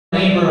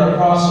neighbor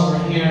across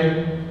over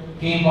here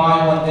came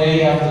by one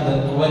day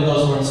after the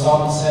windows were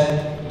installed and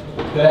said,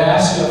 "Could I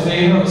ask you a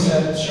favor?" We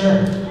said,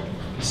 "Sure."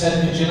 He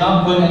said, "Could you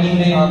not put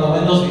anything on the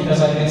windows because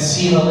I can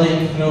see the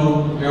lake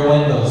through your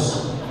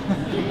windows."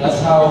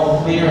 That's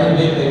how clear and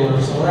big they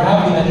were. So we're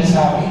happy that he's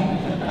happy,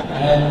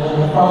 and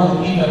we'll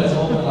probably keep it as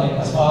open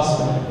as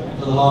possible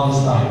for the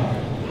longest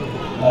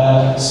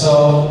time.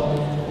 So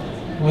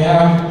we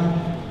have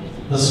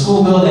the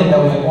school building that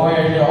we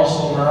acquired here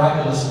also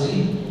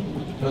miraculously.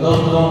 For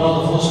those who don't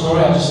know the full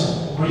story, I'll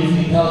just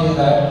briefly tell you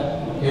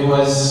that it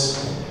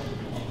was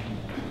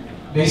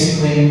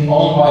basically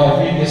owned by a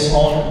previous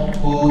owner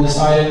who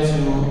decided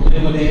to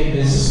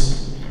liquidate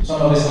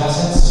some of his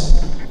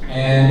assets,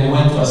 and it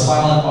went to a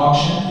silent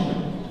auction.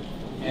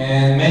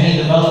 And many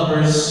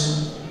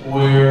developers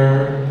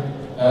were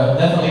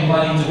definitely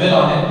planning to bid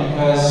on it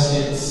because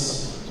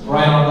it's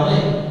right on the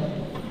lake.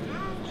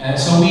 And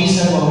so we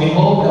said, well, we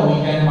hope that we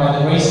can, by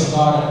the grace of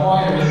God,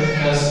 acquire it,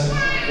 because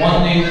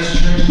one day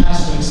this church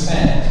has to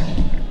expand.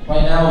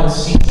 Right now it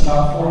seats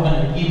about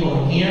 400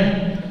 people in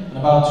here, and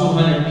about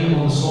 200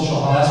 people in the social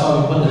hall. That's why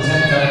we put the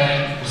tent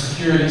up for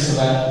security, so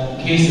that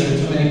in case there are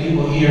too many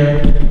people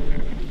here,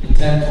 the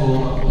tent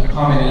will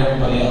accommodate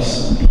everybody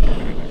else.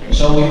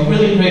 So we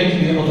really prayed to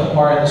be able to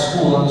acquire the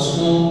school. And the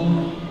school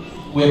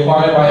we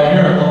acquired by a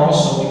miracle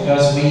also,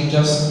 because we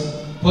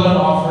just put an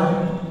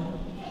offer,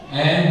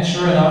 and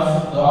sure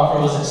enough, the offer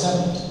was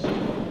accepted.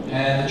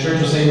 And the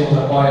church was able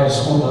to acquire the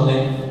school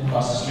building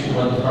across the street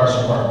where the cars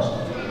are parked.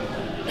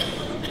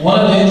 One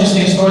of the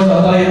interesting stories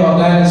I'll tell you about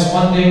that is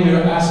one day we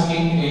were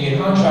asking a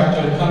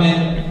contractor to come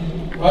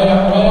in right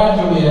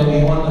after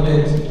we won the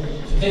bid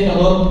to take a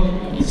look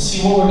to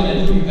see what we're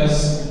going to do,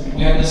 because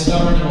we had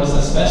discovered there was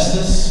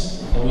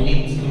asbestos that we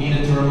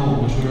needed to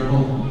remove, which we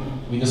removed.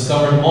 We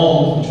discovered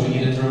mold, which we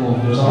needed to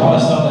remove. There was a lot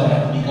of stuff that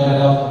had to be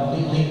gutted out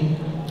completely.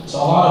 So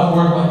a lot of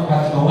work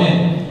had to go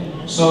in.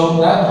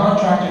 So that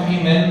contractor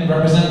came in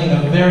representing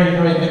a very,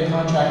 very big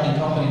contracting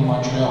company in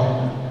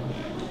Montreal.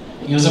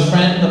 He was a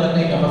friend of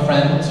a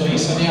friend, so he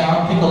said, "Yeah,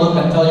 I'll take a look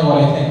and tell you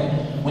what I think."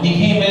 When he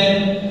came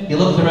in, he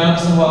looked around and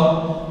said,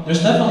 "Well,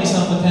 there's definitely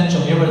some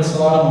potential here, but it's a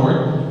lot of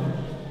work."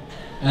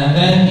 And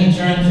then he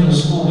turned to the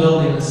school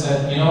building and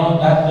said, "You know,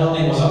 that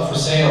building was up for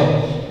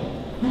sale,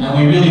 and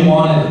we really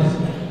wanted it.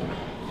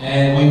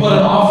 And we put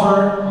an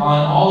offer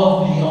on all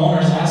of the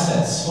owner's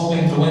assets,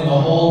 hoping to win the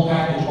whole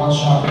package one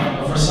shot.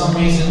 But for some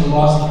reason, we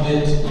lost the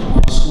bid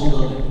on the school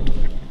building."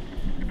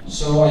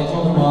 So I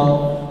told him,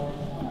 "Well,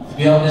 to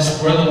be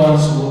honest, we're the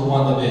ones who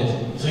won the bid."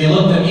 So he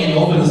looked at me and he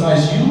opened his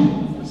eyes. "You?"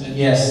 I said,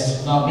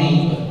 "Yes, not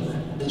me,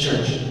 but the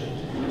church."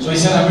 So he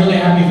said, "I'm really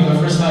happy for the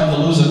first time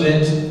to lose a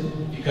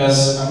bid,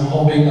 because I'm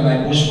hoping and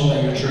I'm wishful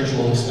that your church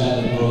will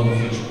expand and grow in the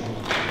future."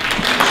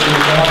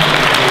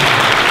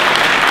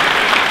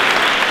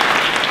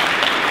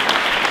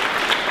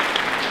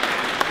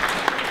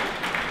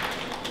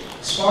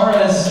 So as far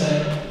as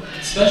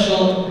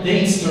special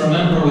dates to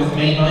remember with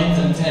May 9th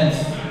and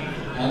 10th,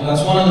 and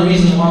that's one of the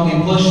reasons why we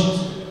pushed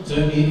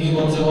to be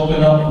able to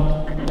open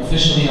up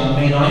officially on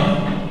May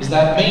 9th, is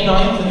that May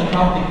 9th in the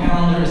Coptic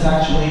calendar is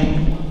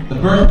actually the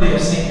birthday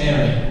of St.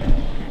 Mary,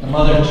 the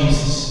mother of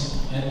Jesus,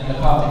 in the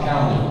Coptic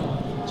calendar.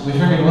 So we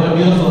figured what a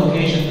beautiful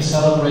occasion to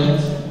celebrate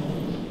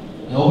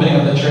the opening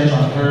of the church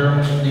on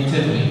her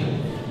nativity.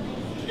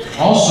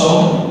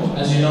 Also,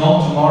 as you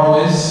know,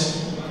 tomorrow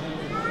is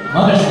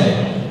Mother's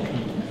Day.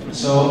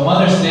 So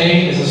Mother's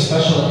Day is a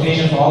special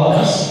occasion for all of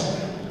us,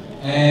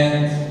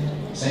 and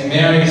St.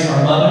 Mary is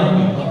our mother,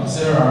 we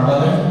consider our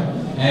mother,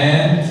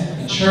 and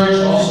the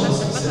church also is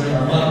considered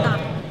our mother.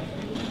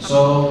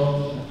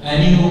 So,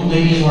 and you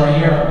ladies who are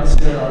here are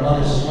considered our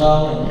mothers as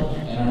well,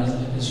 and our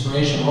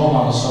inspiration, role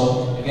models.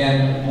 So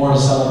again, more to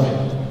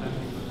celebrate.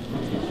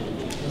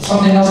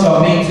 Something else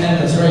about May 10th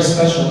that's very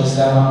special is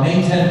that on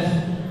May 10th,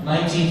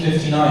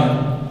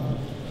 1959,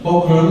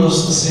 Pope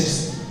Boulos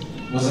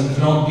VI was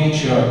enthroned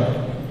patriarch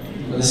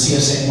for the See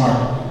of St. Mark.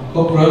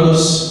 Pope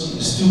Boulos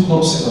is 2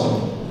 popes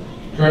ago.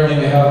 Currently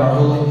we have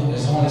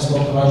His Holiness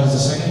Pope Rogers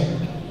II,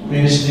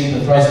 previously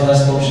the thrice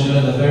blessed Pope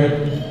Shenouda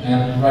III,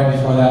 and right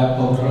before that,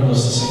 Pope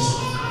Boulos VI.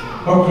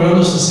 Pope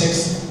Boulos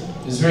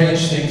VI is very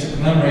interesting to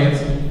commemorate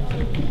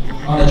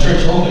on the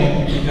church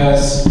opening,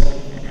 because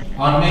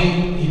on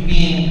May, he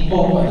being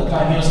Pope at the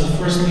time, he was the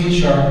first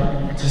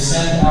patriarch to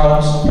send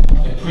out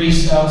a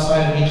priest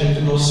outside of Egypt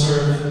to go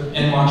serve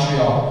in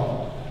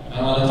Montreal.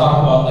 I want to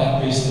talk about that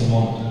priest in a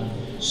moment.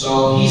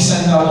 So he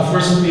sent out the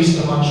first priest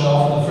to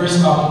Montreal for the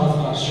first Coptic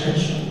Orthodox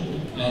Church,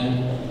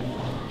 and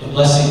the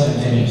blessing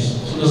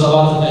continues. So there's a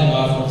lot to thank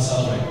God for and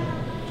celebrate.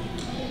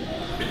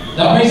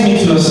 That brings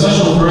me to a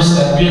special verse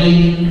that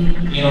really,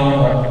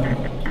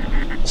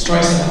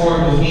 strikes a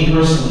chord with me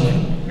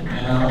personally.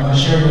 And I'm going to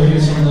share with you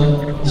some of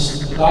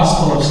the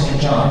Gospel of St.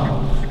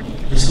 John,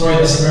 the story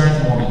of the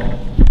Samaritan woman.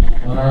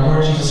 When our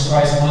Lord Jesus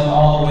Christ went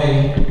all the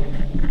way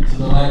to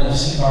the land of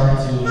Sychar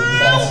to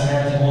that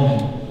Samaritan woman,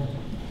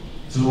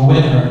 to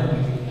win her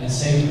and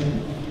save her.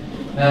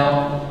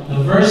 Now,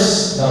 the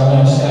verse,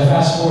 I'm just going to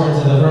fast forward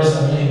to the verse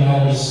that really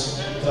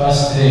matters to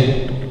us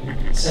today.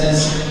 It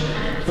says,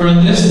 For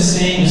this the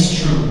saying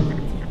is true: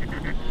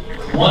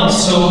 one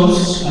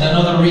sows and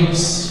another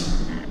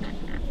reaps.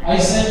 I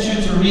sent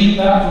you to reap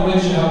that for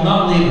which you have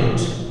not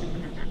labored.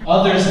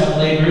 Others have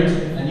labored,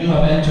 and you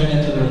have entered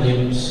into their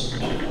labors.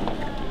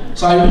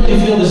 So I really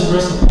feel this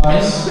verse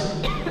applies,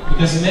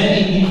 because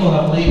many people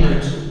have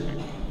labored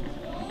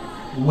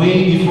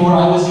way before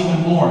I was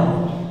even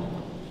born.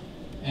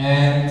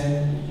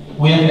 And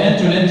we have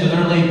entered into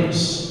their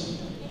labors.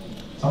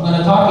 So I'm going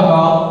to talk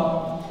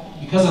about,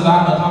 because of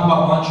that, I'm going to talk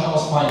about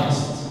Montreal's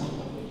finest.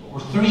 Or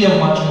three of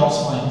Montreal's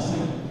finest.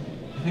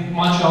 I think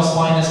Montreal's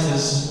finest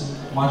is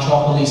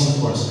Montreal Police,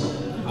 of course.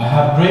 I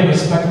have great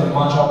respect for the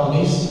Montreal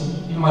Police.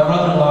 Even my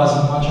brother-in-law is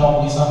a Montreal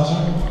Police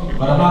officer.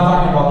 But I'm not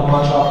talking about the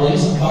Montreal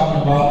Police. I'm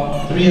talking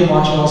about three of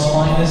Montreal's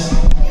finest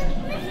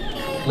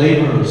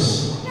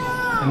laborers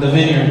in the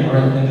vineyard or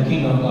in the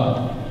kingdom of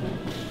God.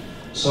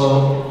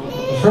 So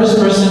the first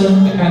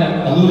person I kind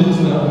of alluded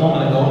to a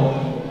moment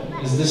ago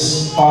is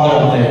this father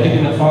over there. Give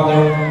him the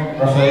father,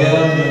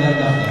 Raphael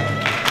Yonel.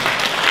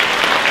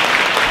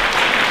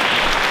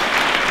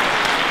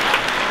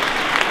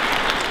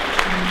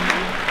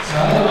 So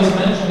as I was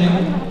mentioning,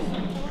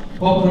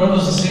 Pope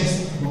Boulos VI,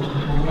 who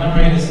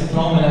commemorated his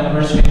enthronement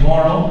anniversary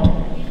tomorrow,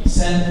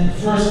 sent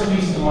the first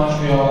priest to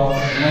Montreal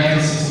in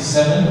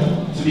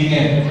 1967 to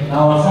begin.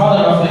 Now when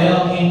Father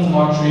Raphael came to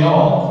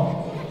Montreal,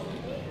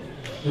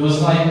 it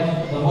was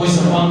like the voice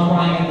of one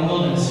crying in the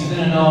wilderness. He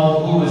didn't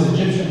know who was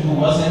Egyptian, who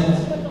wasn't,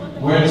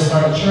 where to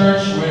start a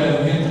church, where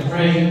to begin to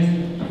pray.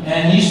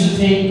 And he used to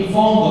take the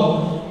phone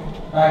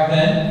book back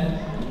then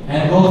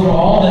and go through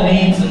all the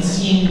names that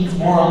seemed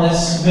more or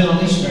less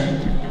Middle Eastern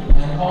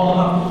and call them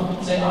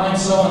up. Say, I'm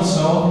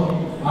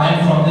so-and-so,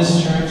 I'm from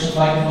this church, I'd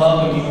like to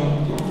welcome you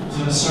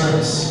to the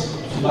service.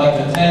 If you'd like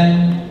to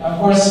attend. Of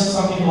course,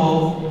 some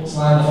people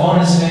slammed the phone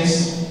in his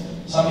face.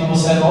 Some people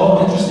said,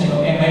 oh, interesting,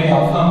 okay, maybe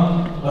I'll come.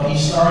 But he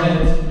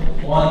started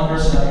one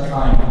person at a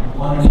time,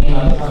 one name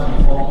at a time in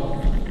the phone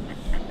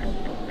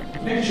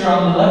book. Picture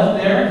on the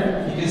left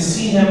there, you can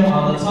see him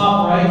on the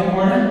top right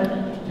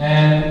corner,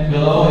 and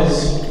below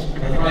is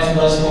the thrice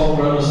blessed Pope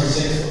Boulos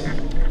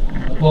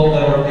VI, the Pope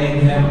that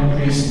ordained him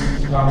priest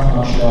to come to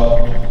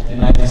Montreal in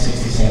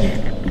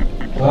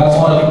 1967. So that's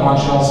one of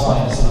Montreal's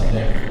finest up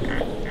there.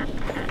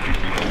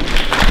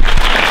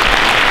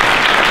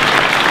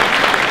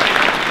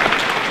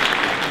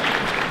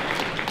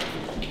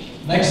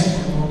 Next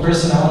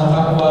person I want to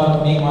talk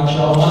about being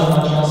Montreal, one of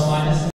Montreal's